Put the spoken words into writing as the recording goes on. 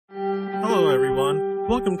Hello everyone,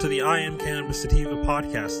 welcome to the I Am Cannabis Sativa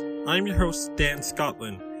podcast. I'm your host, Dan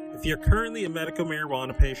Scotland. If you're currently a medical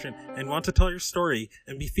marijuana patient and want to tell your story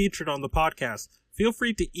and be featured on the podcast, feel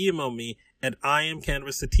free to email me at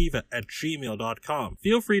iamcannabissativa@gmail.com.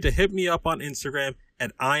 Feel free to hit me up on Instagram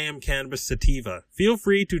at iamcannabissativa. Feel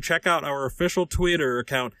free to check out our official Twitter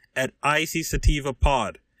account at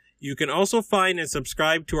ICSativaPod. You can also find and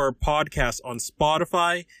subscribe to our podcast on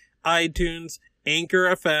Spotify, iTunes, Anchor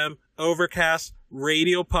FM, Overcast,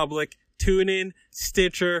 Radio Public, TuneIn,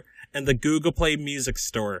 Stitcher, and the Google Play Music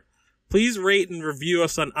Store. Please rate and review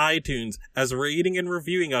us on iTunes, as rating and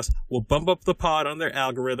reviewing us will bump up the pod on their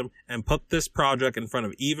algorithm and put this project in front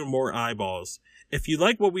of even more eyeballs. If you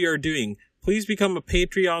like what we are doing, please become a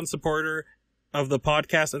Patreon supporter of the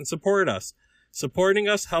podcast and support us. Supporting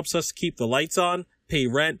us helps us keep the lights on, pay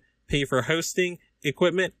rent, pay for hosting,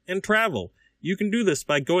 equipment, and travel. You can do this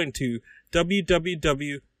by going to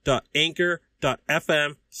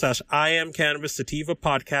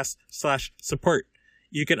www.anchor.fm/IamCannabisSativapodcast/support.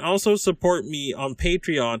 You can also support me on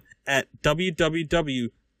Patreon at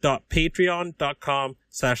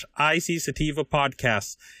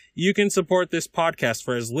www.patreon.com/ICSativapodcasts. You can support this podcast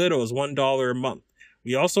for as little as $1 a month.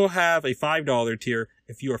 We also have a $5 tier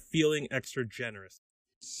if you are feeling extra generous.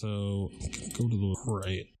 So, go to the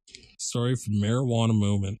right. Sorry for the marijuana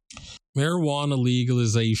moment. Marijuana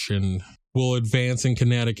legalization will advance in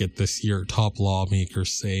Connecticut this year, top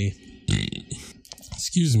lawmakers say.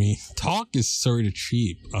 Excuse me. Talk is sort of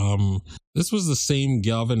cheap. This was the same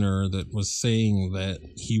governor that was saying that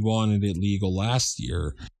he wanted it legal last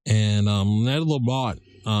year. And Ned Lamont,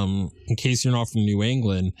 in case you're not from New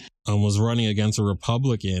England, was running against a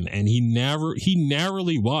Republican, and he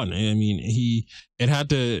narrowly won. I mean, they had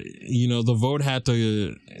to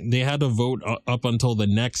vote up until the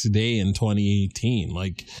next day in 2018.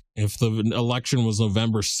 Like, if the election was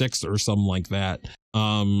November 6th or something like that,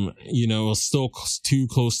 it was still too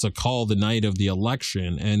close to call the night of the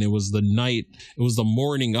election. And it was the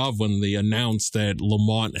morning of when they announced that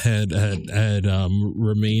Lamont had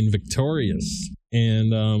remained victorious.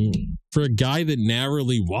 And for a guy that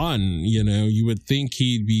narrowly won, you would think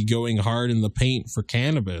he'd be going hard in the paint for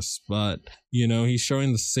cannabis, but he's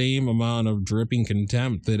showing the same amount of dripping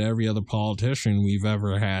contempt that every other politician we've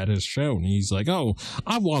ever had has shown. He's like, "Oh,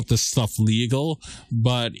 I want this stuff legal,"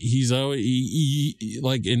 but he's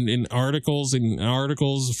like in articles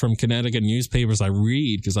from Connecticut newspapers I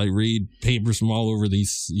read, because I read papers from all over the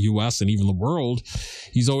U.S. and even the world.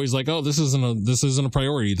 He's always like, "Oh, this isn't a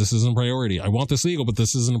priority. This isn't a priority. I want this legal, but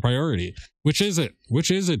this isn't a priority." Which is it? Which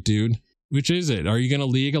is it, dude? Which is it? Are you going to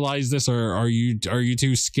legalize this, or are you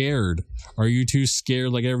too scared? Are you too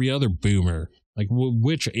scared like every other boomer? Like,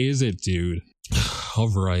 which is it, dude? All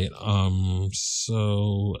right.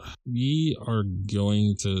 So we are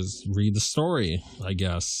going to read the story, I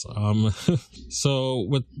guess. So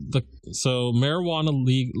marijuana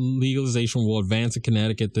legalization will advance in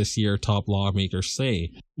Connecticut this year, top lawmakers say.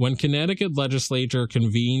 When Connecticut legislature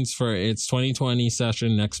convenes for its 2020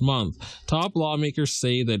 session next month, top lawmakers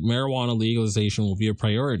say that marijuana legalization will be a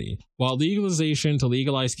priority. While legalization to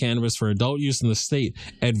legalize cannabis for adult use in the state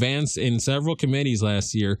advanced in several committees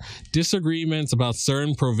last year, disagreements about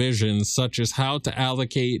certain provisions, such as how to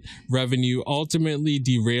allocate revenue, ultimately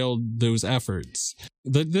derailed those efforts.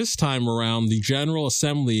 This time around, the General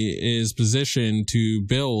Assembly is positioned to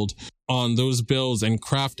build on those bills and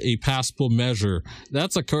craft a passable measure.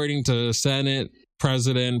 That's according to Senate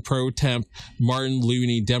President Pro Temp Martin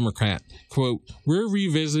Looney, Democrat. Quote, "We're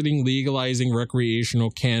revisiting legalizing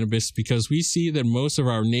recreational cannabis because we see that most of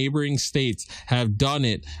our neighboring states have done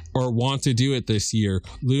it or want to do it this year,"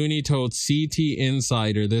 Looney told CT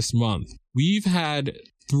Insider this month. "We've had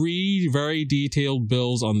 3 very detailed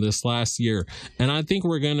bills on this last year, and I think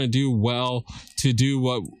we're going to do well to do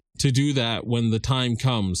that when the time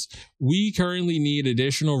comes. We currently need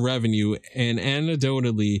additional revenue, and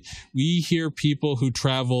anecdotally, we hear people who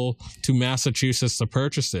travel to Massachusetts to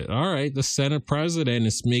purchase it." All right, the Senate president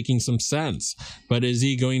is making some sense, but is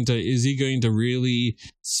he going to really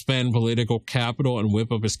spend political capital and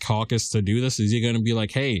whip up his caucus to do this? Is he going to be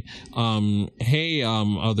like, hey,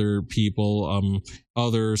 other people,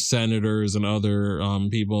 other senators and other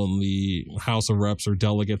people in the House of Reps or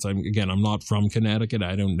delegates? I'm not from Connecticut.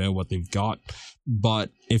 I don't know what they've got. But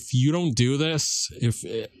if you don't do this, if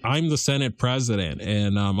I'm the Senate president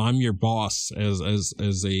and I'm your boss as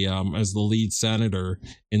the lead senator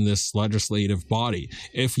in this legislative body,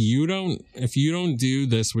 if you don't do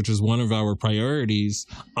this, which is one of our priorities,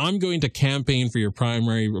 I'm going to campaign for your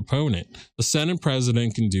primary opponent. The Senate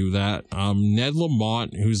president can do that. Ned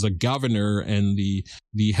Lamont, who's the governor and the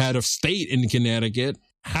head of state in Connecticut,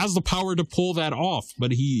 has the power to pull that off,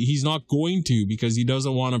 but he's not going to, because he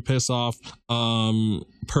doesn't want to piss off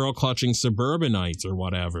pearl clutching suburbanites or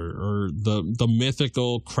whatever, or the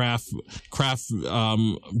mythical craft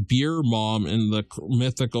beer mom and the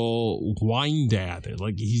mythical wine dad.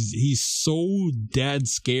 Like he's so dead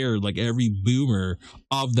scared, like every boomer,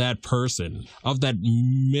 of that person, of that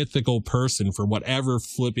mythical person, for whatever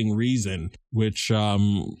flipping reason, which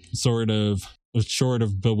sort of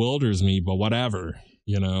bewilders me, but whatever.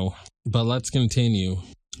 But let's continue.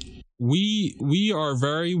 We are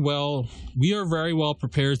very well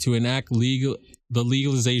prepared to enact the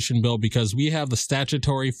legalization bill because we have the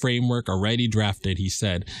statutory framework already drafted, he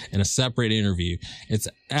said in a separate interview. It's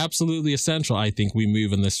absolutely essential, I think, we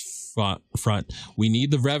move in this front. We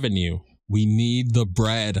need the revenue. We need the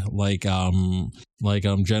bread, like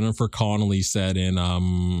Jennifer Connelly said in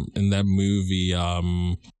that movie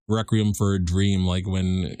Requiem for a Dream, like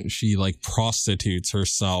when she like prostitutes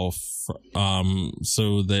herself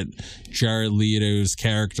so that Jared Leto's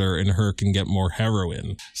character and her can get more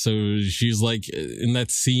heroin. So she's like, in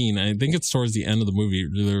that scene, I think it's towards the end of the movie,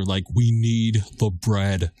 they're like, we need the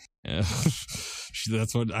bread.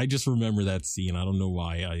 That's what I just remember, that scene. I don't know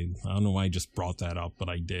why I just brought that up, but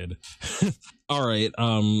I did. All right,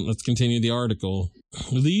 let's continue the article.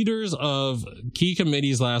 Leaders of key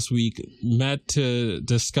committees last week met to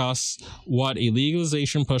discuss what a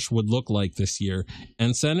legalization push would look like this year,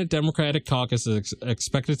 and Senate Democratic caucus is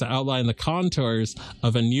expected to outline the contours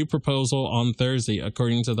of a new proposal on Thursday,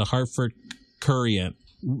 according to the Hartford Courant.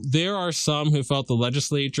 There are some who felt the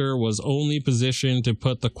legislature was only positioned to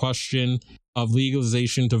put the question of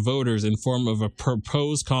legalization to voters in form of a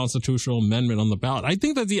proposed constitutional amendment on the ballot. I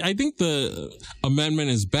think the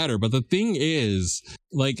amendment is better, but the thing is,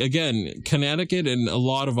 like, again, Connecticut and a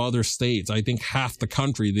lot of other states, I think half the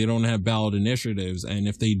country, they don't have ballot initiatives, and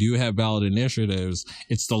if they do have ballot initiatives,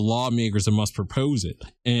 it's the lawmakers that must propose it.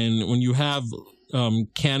 And when you have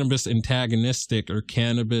cannabis antagonistic or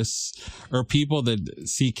people that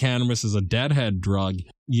see cannabis as a deadhead drug,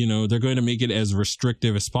 they're going to make it as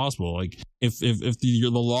restrictive as possible. Like if the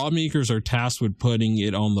lawmakers are tasked with putting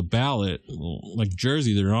it on the ballot, like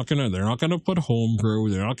Jersey, they're not gonna put homebrew,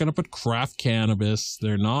 they're not gonna put craft cannabis,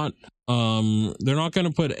 they're not going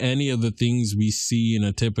to put any of the things we see in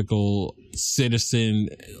a typical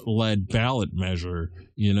citizen-led ballot measure.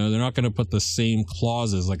 They're not going to put the same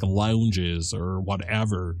clauses like lounges or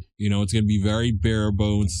whatever. It's going to be very bare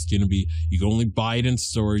bones. It's going to be, you can only buy it in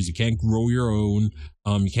stores. You can't grow your own.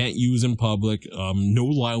 You can't use in public. No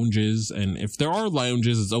lounges. And if there are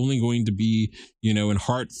lounges, it's only going to be, in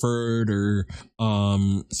Hartford or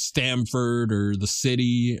Stamford or the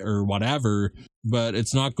city or whatever. But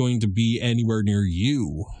it's not going to be anywhere near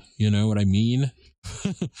you. You know what I mean?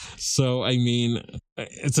 So, I mean,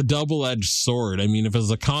 it's a double-edged sword. I mean, if it's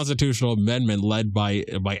a constitutional amendment led by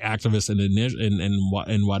activists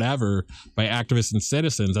and whatever, by activists and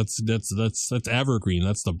citizens, that's evergreen.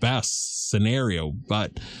 That's the best scenario.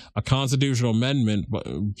 But a constitutional amendment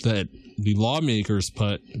that the lawmakers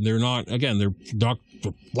put, they're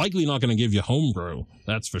likely not going to give you homebrew.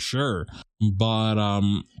 That's for sure. But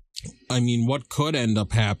I mean, what could end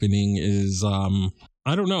up happening is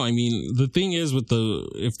I don't know. I mean, the thing is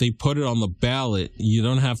if they put it on the ballot, you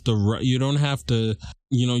don't have to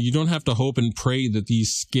hope and pray that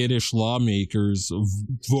these skittish lawmakers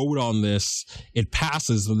vote on this, it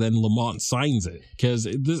passes, and then Lamont signs it, because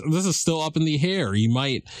this is still up in the air. He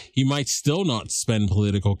might still not spend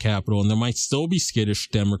political capital, and there might still be skittish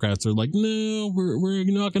Democrats who are like, no, we're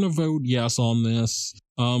not going to vote yes on this.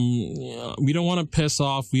 We don't want to piss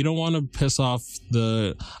off. I don't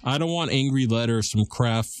want angry letters from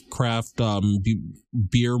craft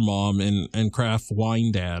beer mom and craft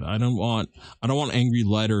wine dad. I don't want angry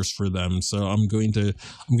letters for them. So I'm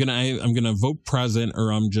gonna vote present,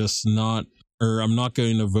 or I'm not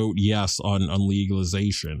going to vote yes on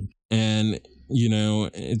legalization. And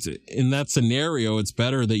it's in that scenario, it's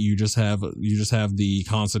better that you just have the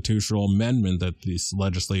constitutional amendment that this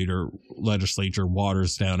legislature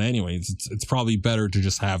waters down anyway. It's probably better to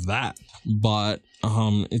just have that. But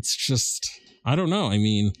it's just, I don't know. I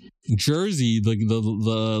mean, Jersey, the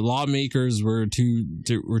lawmakers were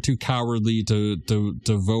too cowardly to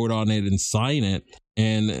vote on it and sign it.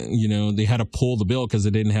 And, they had to pull the bill because they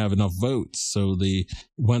didn't have enough votes. So they're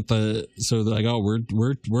like, oh,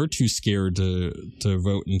 we're too scared to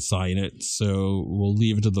vote and sign it. So we'll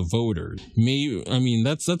leave it to the voters.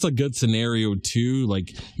 That's a good scenario too.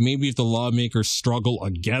 Like, maybe if the lawmakers struggle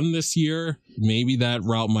again this year, maybe that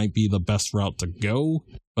route might be the best route to go.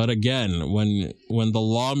 But again, when the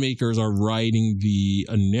lawmakers are writing the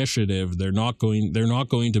initiative, they're not going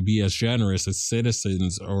to be as generous as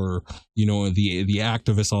citizens or, you know, the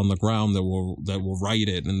activists on the ground that will write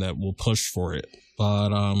it and that will push for it.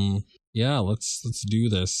 But yeah, let's do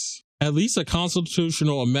this. At least a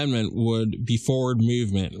constitutional amendment would be forward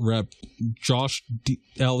movement, Rep. Josh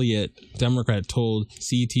Elliott, Democrat, told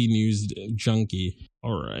CT News Junkie.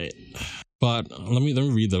 All right. But let me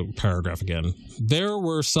read the paragraph again. There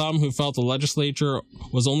were some who felt the legislature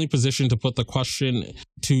was only positioned to put the question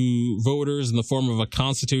to voters in the form of a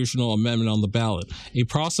constitutional amendment on the ballot, a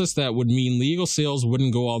process that would mean legal sales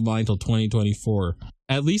wouldn't go online until 2024.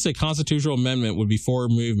 At least a constitutional amendment would be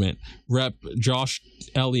forward movement, Rep. Josh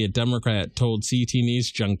Elliott, Democrat, told CT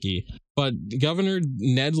News Junkie. But Governor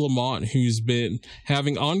Ned Lamont, who's been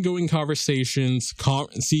having ongoing conversations,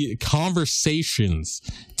 talk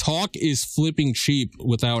is flipping cheap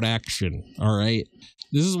without action, all right?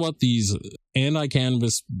 This is what these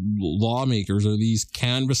anti-cannabis lawmakers or these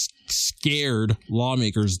cannabis-scared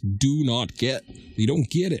lawmakers do not get. They don't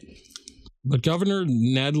get it. But Governor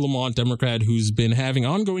Ned Lamont, Democrat, who's been having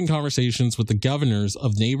ongoing conversations with the governors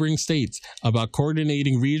of neighboring states about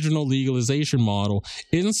coordinating regional legalization model,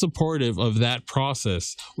 isn't supportive of that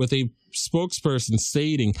process, with a spokesperson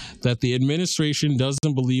stating that the administration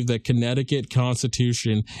doesn't believe that Connecticut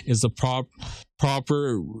Constitution is the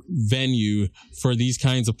proper venue for these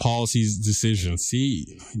kinds of policies decisions. See,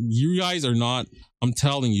 you guys are not, I'm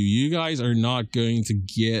telling you, you guys are not going to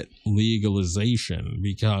get legalization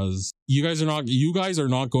because you guys are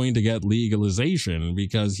not going to get legalization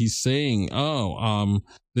because he's saying,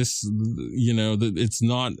 this, you know, it's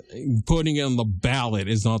not, putting it on the ballot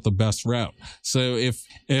is not the best route. So if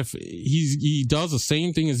he does the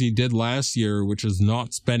same thing as he did last year, which is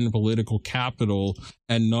not spend political capital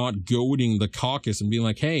and not goading the caucus and being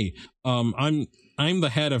like, hey, I'm the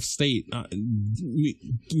head of state.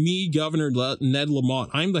 Me, Governor Ned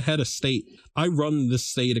Lamont, I'm the head of state. I run this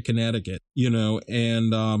state of Connecticut, you know,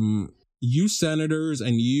 and you senators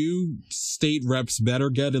and you state reps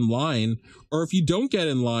better get in line. Or if you don't get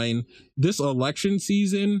in line this election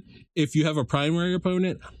season, if you have a primary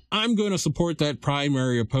opponent, I'm going to support that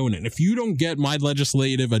primary opponent. If you don't get my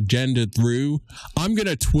legislative agenda through, I'm going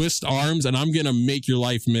to twist arms and I'm going to make your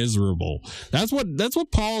life miserable. That's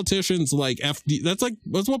what politicians like that's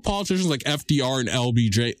what politicians like FDR and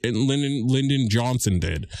LBJ and Lyndon Johnson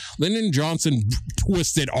did. Lyndon Johnson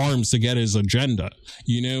twisted arms to get his agenda.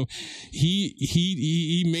 You know,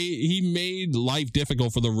 he made life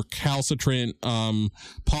difficult for the recalcitrant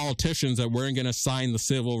politicians that weren't going to sign the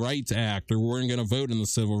Civil Rights Act or weren't going to vote in the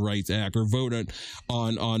Civil Rights Act or vote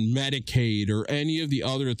on Medicaid or any of the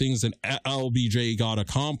other things that LBJ got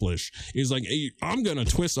accomplished. Is like, hey, I'm going to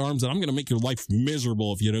twist arms and I'm going to make your life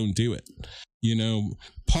miserable if you don't do it. You know,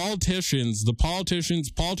 politicians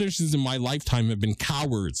in my lifetime have been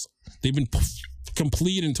cowards. They've been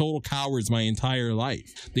complete and total cowards my entire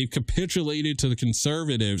life. They've capitulated to the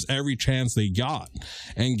conservatives every chance they got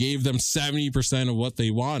and gave them 70% of what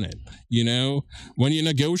they wanted. You know, when you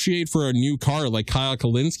negotiate for a new car, like Kyle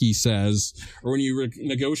Kalinske says, or when you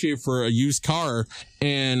negotiate for a used car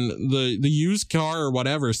and the used car or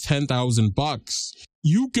whatever is $10,000,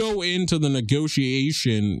 you go into the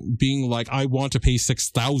negotiation being like, I want to pay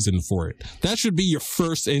 $6,000 for it. That should be your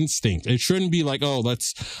first instinct. It shouldn't be like, oh,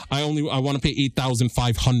 I want to pay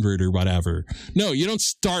 $8,500 or whatever. No, you don't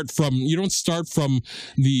start from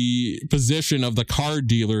the position of the car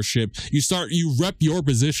dealership. You rep your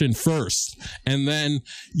position first, and then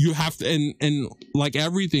you have to, and like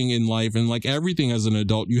everything in life and like everything as an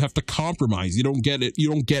adult, you have to compromise. You don't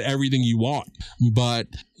get everything you want, but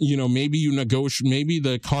you know, maybe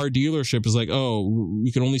the car dealership is like, oh,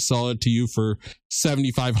 we can only sell it to you for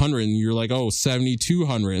 $7,500, and you're like, oh,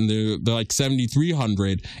 $7,200, and they're like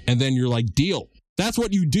 $7,300, and then you're like, deal. That's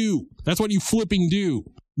what you do. That's what you flipping do.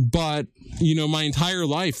 But you know, my entire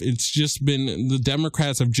life, it's just been, the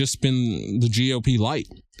Democrats have just been the GOP light.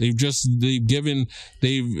 They've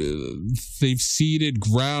ceded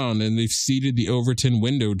ground, and they've ceded the Overton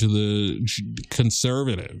window to the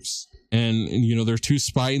conservatives. And, you know, they're too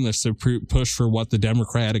spineless to push for what the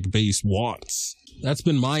Democratic base wants. That's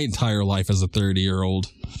been my entire life as a 30-year-old.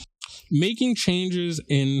 Making changes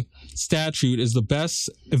in statute is the best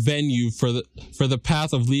venue for the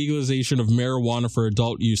path of legalization of marijuana for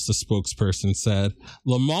adult use, the spokesperson said.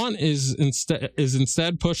 Lamont is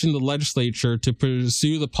instead pushing the legislature to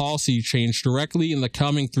pursue the policy change directly in the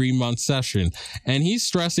coming 3-month session, and he's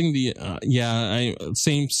stressing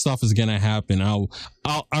same stuff is gonna happen.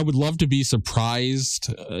 I would love to be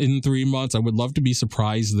surprised in 3 months. I would love to be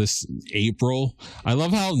surprised this April. I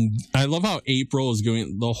love how April is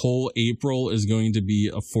going. The whole April is going to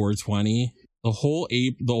be a 420. The whole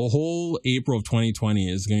April of 2020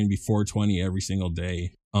 is going to be 420 every single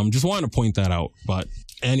day. Just wanted to point that out. But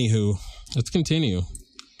anywho, let's continue.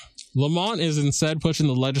 Lamont is instead pushing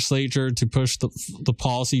the legislature to push the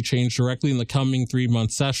policy change directly in the coming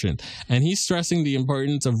 3-month session, and he's stressing the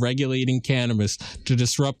importance of regulating cannabis to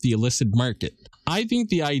disrupt the illicit market. I think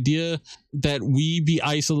the idea that we be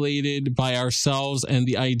isolated by ourselves and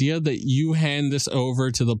the idea that you hand this over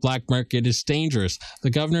to the black market is dangerous, the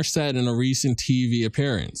governor said in a recent TV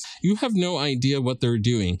appearance. You have no idea what they're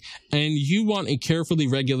doing, and you want a carefully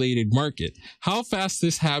regulated market. How fast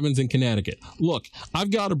this happens in Connecticut. Look, I've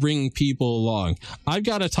got to bring people along. I've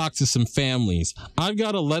got to talk to some families. I've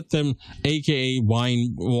got to let them, aka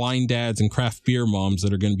wine dads and craft beer moms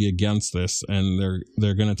that are going to be against this, and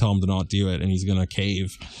they're going to tell him to not do it, and he's going to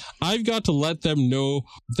cave. I've got to let them know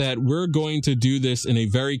that we're going to do this in a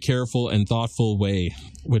very careful and thoughtful way,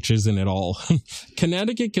 which isn't at all.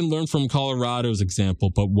 Connecticut can learn from Colorado's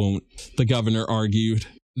example, but won't, the governor argued.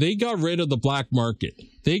 They got rid of the black market.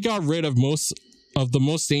 They got rid of the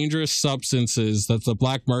most dangerous substances that the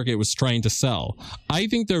black market was trying to sell. I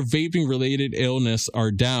think their vaping related illness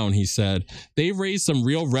are down, he said. They've raised some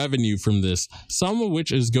real revenue from this, some of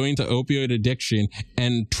which is going to opioid addiction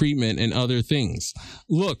and treatment and other things.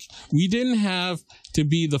 Look, we didn't have to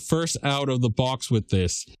be the first out of the box with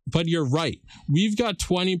this, but you're right. We've got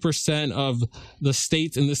 20% of the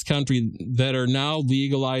states in this country that are now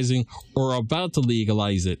legalizing or about to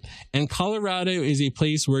legalize it. And Colorado is a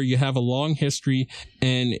place where you have a long history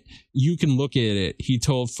and you can look at it, he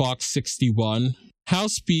told Fox 61.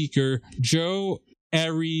 House Speaker Joe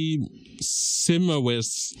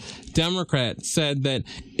Simowitz, Democrat, said that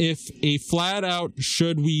if a flat out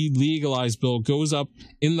should we legalize bill goes up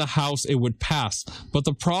in the House, it would pass. But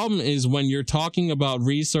the problem is when you're talking about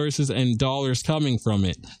resources and dollars coming from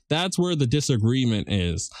it, that's where the disagreement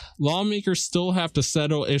is. Lawmakers still have to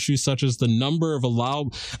settle issues such as the number of allow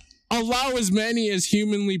as many as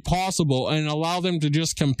humanly possible and allow them to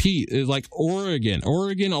just compete. It's like Oregon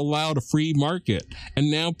allowed a free market and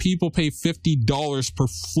now people pay $50 per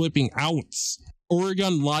flipping ounce.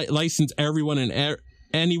 Oregon licensed everyone and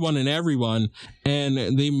anyone and everyone, and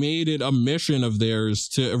they made it a mission of theirs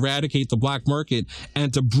to eradicate the black market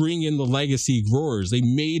and to bring in the legacy growers. They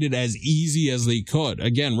made it as easy as they could.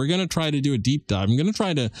 Again, we're going to try to do a deep dive. I'm going to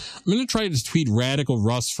try to tweet Radical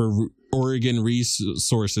Russ for Oregon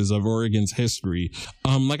resources of Oregon's history.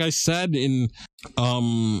 I want to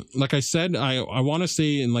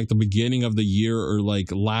say in like the beginning of the year or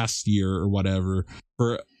like last year or whatever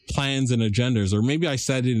for plans and agendas, or maybe I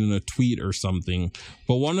said it in a tweet or something.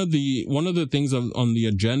 But one of the things on the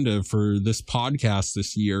agenda for this podcast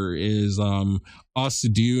this year is we're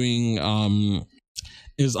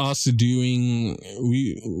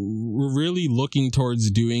really looking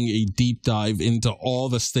towards doing a deep dive into all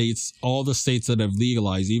the states that have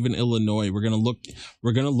legalized, even Illinois. We're gonna look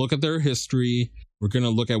at their history. We're going to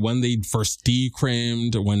look at when they first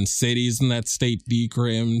decrimmed, when cities in that state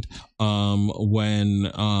decrimmed, when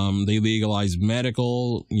they legalized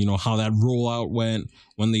medical, how that rollout went,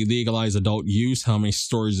 when they legalized adult use, how many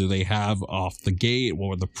stores do they have off the gate, what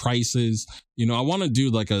were the prices. I want to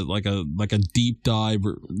do like a deep dive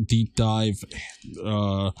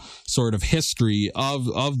sort of history of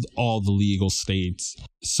all the legal states.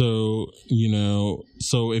 So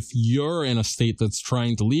if you're in a state that's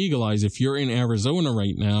trying to legalize, if you're in Arizona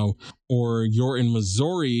right now, or you're in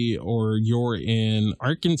Missouri, or you're in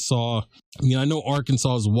Arkansas, I know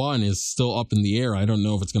Arkansas's one is still up in the air. I don't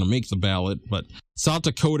know if it's going to make the ballot, but South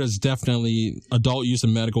Dakota's definitely adult use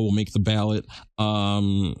and medical will make the ballot.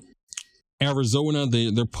 Arizona,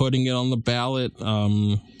 they're putting it on the ballot.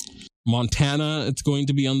 Montana, it's going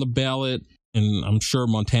to be on the ballot, and I'm sure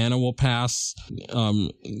Montana will pass.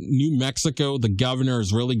 New Mexico, the governor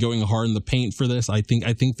is really going hard in the paint for this. I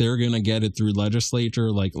think they're going to get it through legislature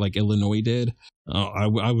like Illinois did. I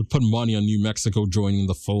would put money on New Mexico joining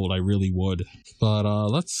the fold. I really would. But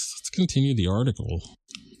let's continue the article.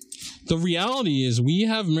 the reality is we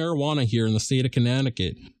have marijuana here in the state of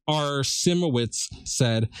Connecticut. Our Simowitz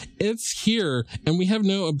said, it's here and we have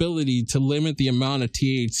no ability to limit the amount of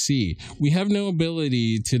THC. We have no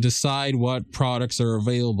ability to decide what products are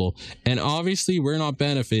available. And obviously we're not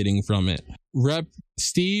benefiting from it. Rep.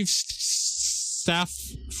 Steve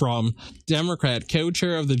Saffron, Democrat,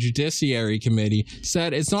 co-chair of the Judiciary Committee,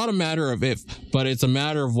 said it's not a matter of if, but it's a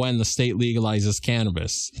matter of when the state legalizes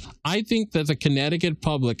cannabis. I think that the Connecticut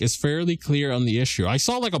public is fairly clear on the issue. I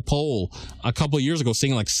saw like a poll a couple of years ago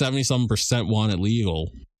saying like 70-some% want it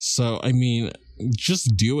legal. So, I mean,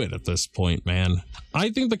 just do it at this point, man. I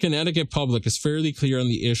think the Connecticut public is fairly clear on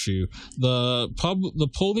the issue. The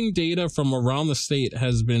polling data from around the state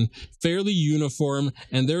has been fairly uniform,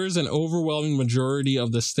 and there is an overwhelming majority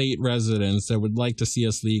of the state residents that would like to see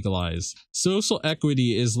us legalize. Social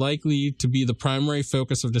equity is likely to be the primary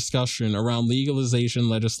focus of discussion around legalization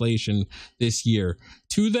legislation this year.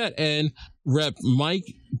 To that end, Rep.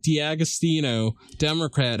 Mike D'Agostino,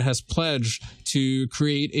 Democrat, has pledged to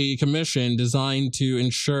create a commission designed to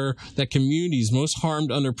ensure that communities most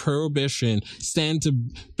harmed under prohibition stand to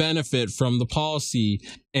benefit from the policy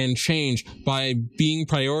and change by being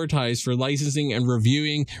prioritized for licensing and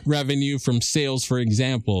reviewing revenue from sales, for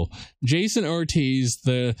example. Jason Ortiz,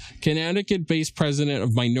 the Connecticut-based president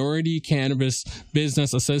of Minority Cannabis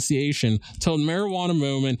Business Association, told Marijuana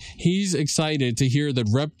Moment he's excited to hear that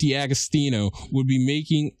Rep. D'Agostino would be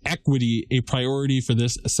making equity a priority for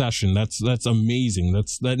this session. That's amazing.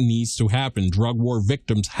 That needs to happen. Drug war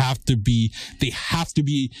victims have to be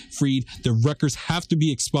freed. The records have to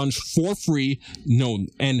be expunged for free. No,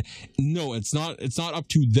 it's not up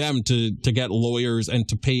to them to get lawyers and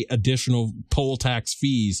to pay additional poll tax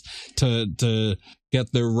fees to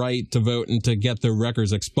get their right to vote and to get their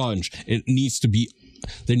records expunged. There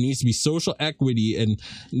needs to be social equity, and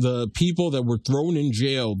the people that were thrown in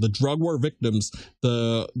jail, the drug war victims,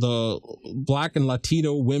 the Black and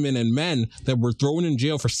Latino women and men that were thrown in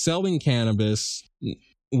jail for selling cannabis.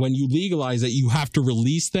 When you legalize it, you have to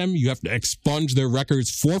release them, you have to expunge their records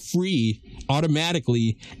for free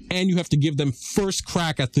automatically, and you have to give them first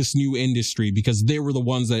crack at this new industry because they were the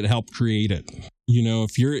ones that helped create it. You know,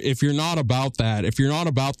 if you're not about that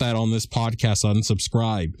on this podcast,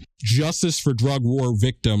 unsubscribe. Justice for drug war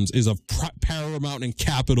victims is of paramount and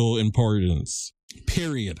capital importance.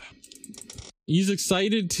 Period. He's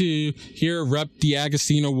excited to hear Rep.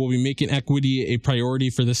 D'Agostino will be making equity a priority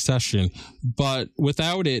for this session, but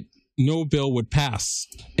without it, no bill would pass.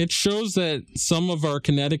 It shows that some of our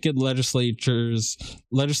Connecticut legislators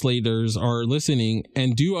are listening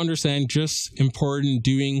and do understand just important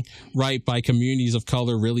doing right by communities of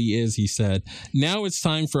color really is, he said. Now it's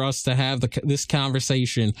time for us to have this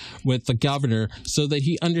conversation with the governor so that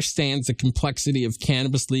he understands the complexity of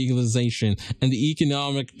cannabis legalization and the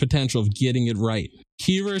economic potential of getting it right.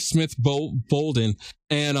 Kira Smith Bolden,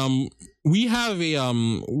 and we have a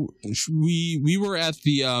we were at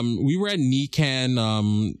NECAN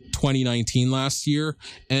 2019 last year,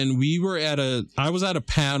 and I was at a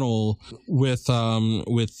panel with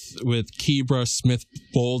Kira Smith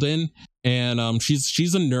Bolden, and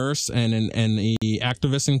she's a nurse and a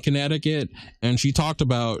activist in Connecticut, and she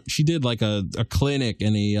did like a clinic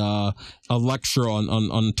and a lecture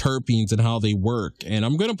on terpenes and how they work, and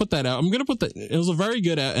I'm gonna put that out. It was a very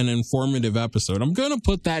good and informative episode. I'm gonna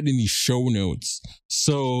put that in the show notes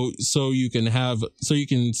so you can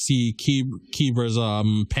see Kibra's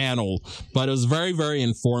panel, but it was very, very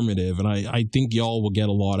informative, and I think y'all will get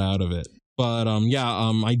a lot out of it. But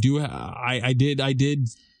I did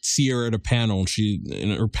see her at a panel.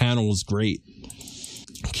 Her panel was great.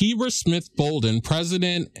 Kira Smith Bolden,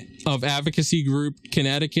 president of advocacy group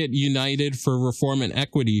Connecticut United for Reform and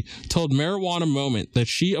Equity, told Marijuana Moment that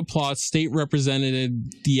she applauds State Representative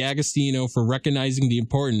D'Agostino for recognizing the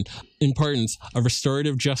importance of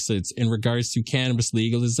restorative justice in regards to cannabis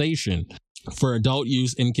legalization for adult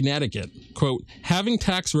use in Connecticut. Quote, having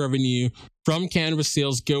tax revenue from cannabis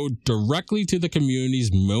sales go directly to the communities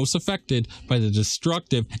most affected by the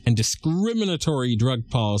destructive and discriminatory drug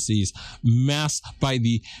policies masked by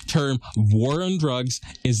the term war on drugs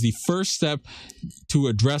is the first step to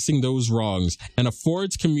addressing those wrongs and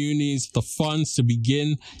affords communities the funds to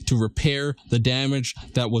begin to repair the damage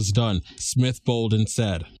that was done, Smith Bolden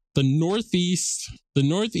said. The Northeast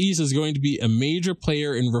is going to be a major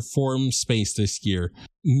player in reform space this year.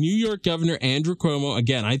 New York Governor Andrew Cuomo,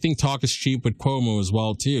 again, I think talk is cheap with Cuomo as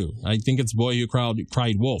well, too. I think it's boy who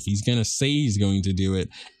cried wolf. He's going to say he's going to do it.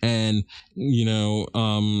 And,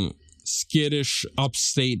 skittish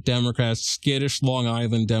upstate Democrats, skittish Long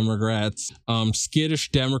Island Democrats, skittish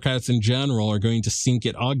Democrats in general are going to sink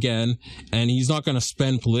it again. And he's not going to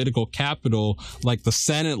spend political capital like the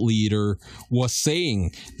Senate leader was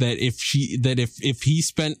saying that if he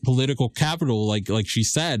spent political capital like she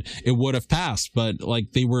said, it would have passed. But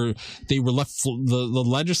like they were left, the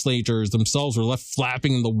legislators themselves were left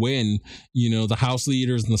flapping in the wind. The House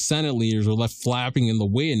leaders and the Senate leaders were left flapping in the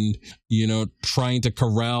wind, trying to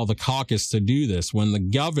corral the caucus to do this, when the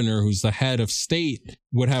governor, who's the head of state,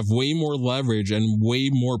 would have way more leverage and way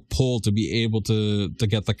more pull to be able to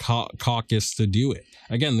get the caucus to do it.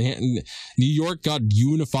 Again, New York got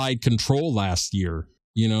unified control last year.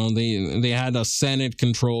 They had a Senate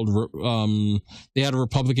controlled, they had a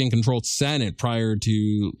Republican controlled Senate prior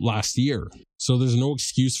to last year. So there's no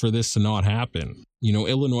excuse for this to not happen.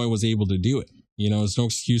 Illinois was able to do it. There's no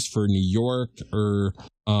excuse for New York or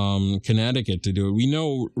Connecticut to do it. We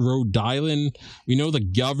know Rhode Island, we know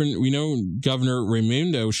Governor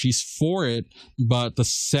Raimondo, she's for it, but the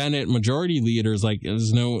Senate majority leader is like,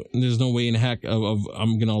 there's no way in heck of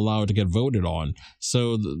I'm going to allow it to get voted on.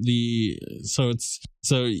 So it's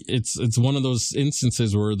one of those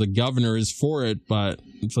instances where the governor is for it, but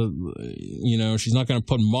she's not going to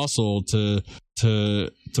put muscle to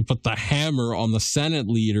put the hammer on the Senate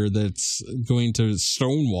leader that's going to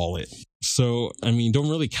stonewall it. So, don't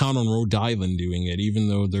really count on Rhode Island doing it, even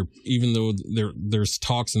though there's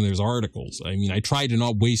talks and there's articles. I try to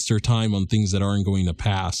not waste your time on things that aren't going to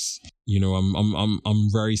pass.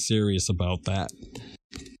 I'm very serious about that.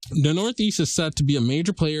 The Northeast is set to be a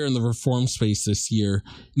major player in the reform space this year.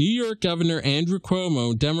 New York Governor Andrew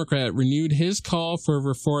Cuomo, Democrat, renewed his call for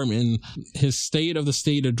reform in his State of the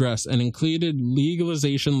State address and included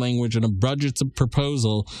legalization language in a budget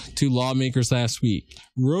proposal to lawmakers last week.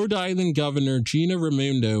 Rhode Island Governor Gina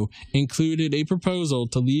Raimondo included a proposal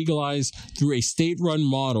to legalize through a state-run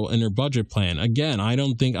model in her budget plan. Again, I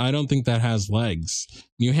don't think that has legs.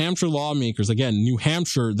 New Hampshire lawmakers, again, New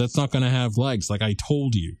Hampshire, that's not going to have legs, like I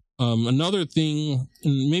told you. Another thing,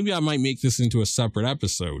 and maybe I might make this into a separate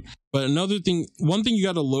episode, but one thing you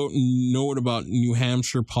got to note about New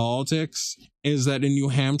Hampshire politics is that in New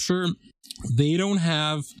Hampshire, they don't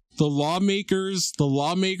have the lawmakers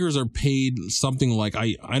are paid something like,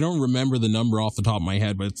 I don't remember the number off the top of my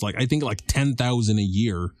head, but it's like, I think like $10,000 a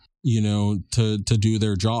year, to do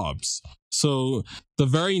their jobs. So the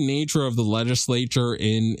very nature of the legislature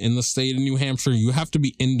in the state of New Hampshire, you have to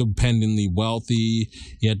be independently wealthy,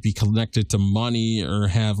 you have to be connected to money or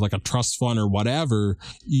have like a trust fund or whatever,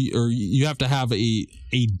 or you have to have a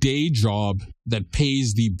day job that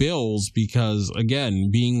pays the bills, because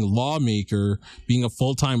again, being a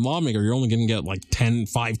full-time lawmaker, you're only going to get like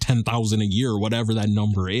 $10,000 a year, whatever that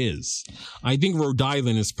number is. I think Rhode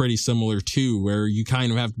Island is pretty similar too, where you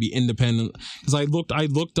kind of have to be independent. Because I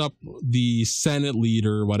looked up the Senate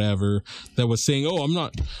leader or whatever that was saying,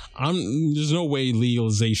 there's no way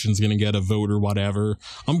legalization is going to get a vote or whatever.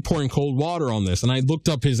 I'm pouring cold water on this. And I looked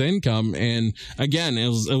up his income, and again, it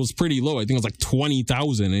was pretty low. I think it was like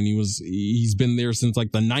 $20,000, and he's been there since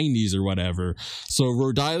like the 90s or whatever. So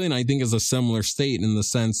Rhode Island, I think, is a similar state in the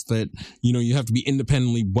sense that, you have to be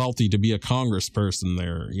independently wealthy to be a congressperson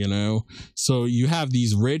there, So you have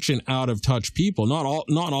these rich and out of touch people, not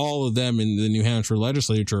all of them in the New Hampshire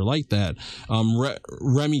legislature are like that.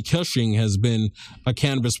 Remy Cushing has been a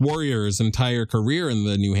cannabis warrior his entire career in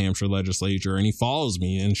the New Hampshire legislature, and he follows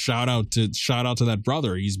me, and shout out to that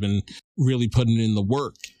brother. He's been really putting in the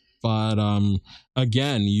work. But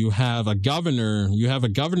again, you have a governor in New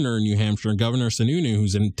Hampshire, Governor Sununu,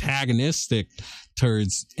 who's antagonistic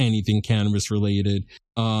towards anything cannabis related.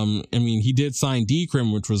 He did sign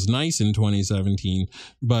decrim, which was nice in 2017,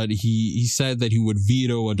 but he said that he would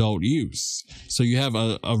veto adult use. So you have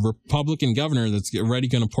a Republican governor that's already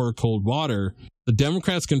going to pour cold water. The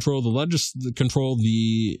Democrats control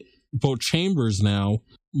both chambers now,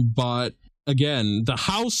 but again, the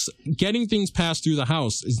House, getting things passed through the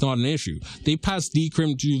House is not an issue. They passed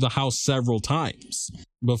decrim through the House several times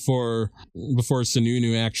before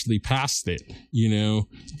Sununu actually passed it.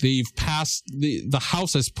 They've passed, the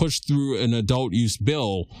House has pushed through an adult use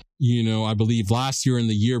bill, I believe last year and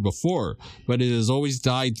the year before, but it has always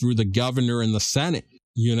died through the governor and the Senate.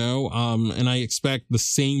 And I expect the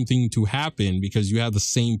same thing to happen because you have the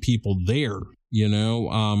same people there,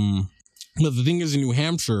 But the thing is, in New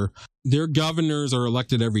Hampshire, their governors are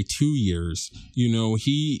elected every 2 years.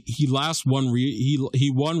 He won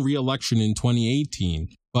re-election in 2018,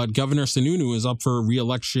 but Governor Sununu is up for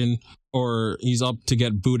re-election, or he's up to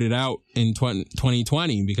get booted out in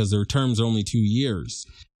 2020 because their terms are only 2 years.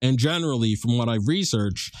 And generally, from what I've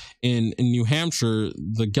researched, in New Hampshire,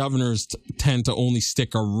 the governors tend to only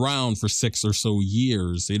stick around for 6 or so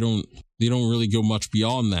years. They don't really go much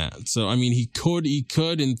beyond that. So, I mean, he could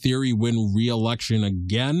in theory win re-election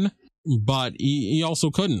again, but he also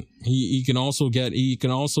couldn't. He can also get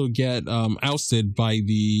ousted by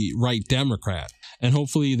the right Democrat. And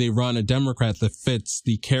hopefully they run a Democrat that fits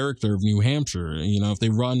the character of New Hampshire. You know, if they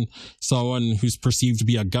run someone who's perceived to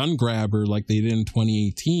be a gun grabber like they did in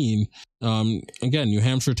 2018, again, New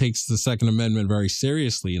Hampshire takes the Second Amendment very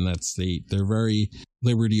seriously in that state. They're very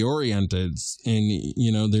liberty oriented, and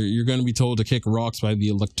you know, you're going to be told to kick rocks by the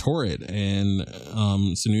electorate, and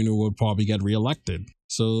Sununu would probably get reelected.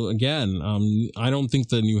 So again, I don't think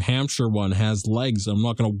the New Hampshire one has legs. I'm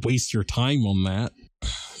not going to waste your time on that.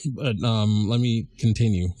 But let me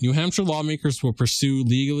continue. New Hampshire lawmakers will pursue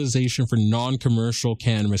legalization for non-commercial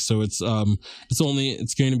cannabis. So it's going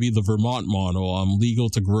to be the Vermont model, legal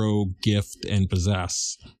to grow, gift, and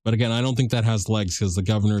possess. But again, I don't think that has legs because the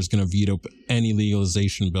governor is going to veto any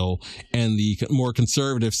legalization bill, and the more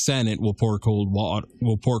conservative Senate will pour cold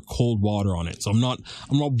water on it. So I'm not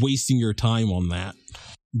wasting your time on that.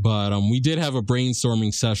 But we did have a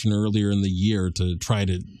brainstorming session earlier in the year to try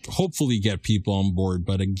to hopefully get people on board.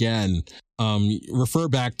 But again, refer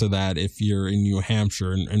back to that if you're in New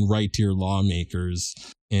Hampshire and write to your lawmakers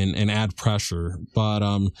and add pressure. But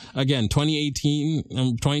again, 2018,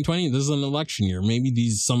 2020, this is an election year. Maybe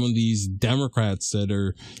some of these Democrats that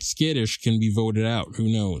are skittish can be voted out. Who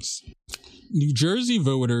knows? New Jersey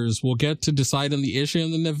voters will get to decide on the issue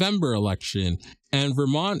in the November election, and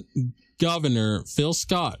Vermont Governor Phil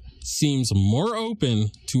Scott seems more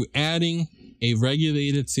open to adding a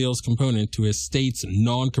regulated sales component to his state's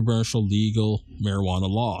non-commercial legal marijuana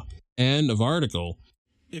law. End of article.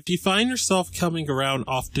 If you find yourself coming around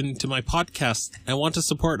often to my podcast and want to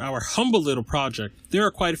support our humble little project, there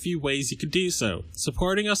are quite a few ways you could do so.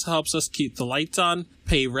 Supporting us helps us keep the lights on,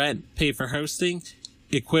 pay rent, pay for hosting,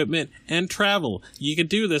 equipment, and travel. You can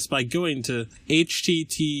do this by going to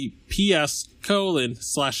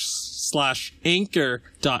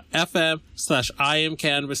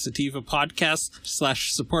https://anchor.fm/IamCannabisSativa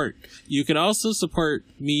podcast/support. You can also support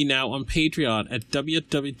me now on Patreon at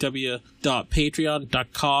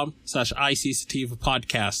www.patreon.com/ICSativa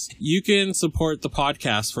podcast. You can support the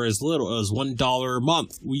podcast for as little as $1 a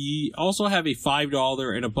month. We also have a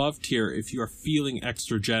 $5 and above tier if you are feeling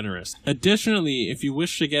extra generous. Additionally, if you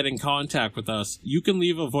wish to get in contact with us, you can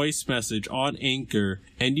leave a voice message on Anchor,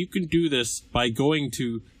 and you can do this by going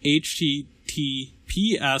to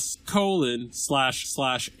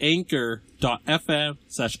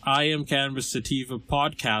https://anchor.fm/IamCannabisSativa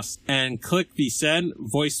podcast and click the send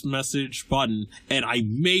voice message button, and I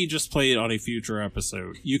may just play it on a future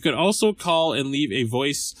episode. You can also call and leave a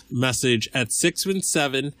voice message at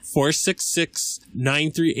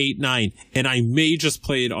 617-466-9389, and I may just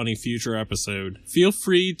play it on a future episode. Feel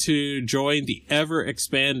free to join the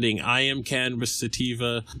ever-expanding I Am Cannabis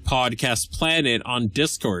Sativa podcast planet on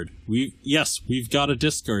Discord. We've got a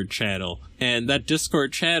Discord channel, and that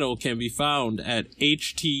Discord channel can be found at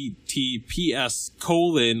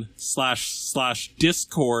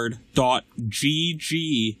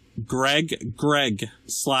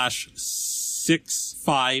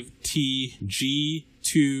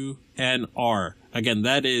Again,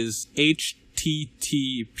 that is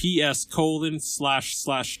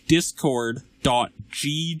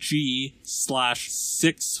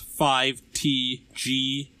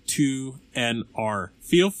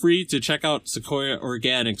Feel free to check out Sequoia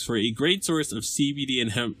Organics for a great source of CBD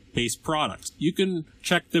and hemp-based products. You can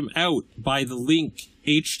check them out by the link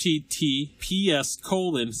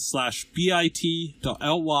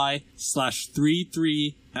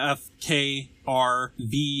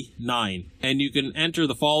https://bit.ly/33FKRV9. And you can enter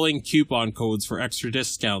the following coupon codes for extra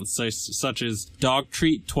discounts, such as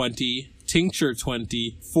DogTreat20,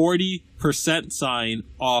 Tincture20, 40% sign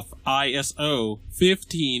off ISO,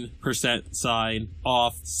 15% sign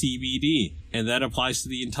off CBD. And that applies to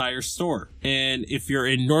the entire store. And if you're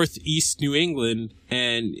in Northeast New England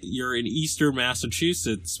and you're in Eastern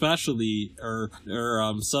Massachusetts, especially, or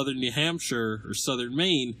Southern New Hampshire or Southern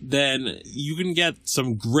Maine, then you can get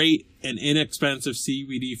some great and inexpensive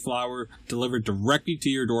CBD flower delivered directly to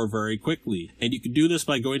your door very quickly. And you can do this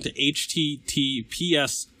by going to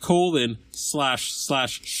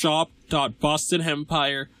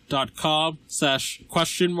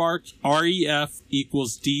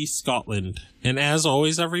https://shop.bostonhempire.com/ref=D Scotland. And as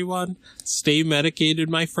always, everyone, stay medicated,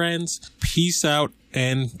 my friends. Peace out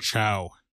and ciao.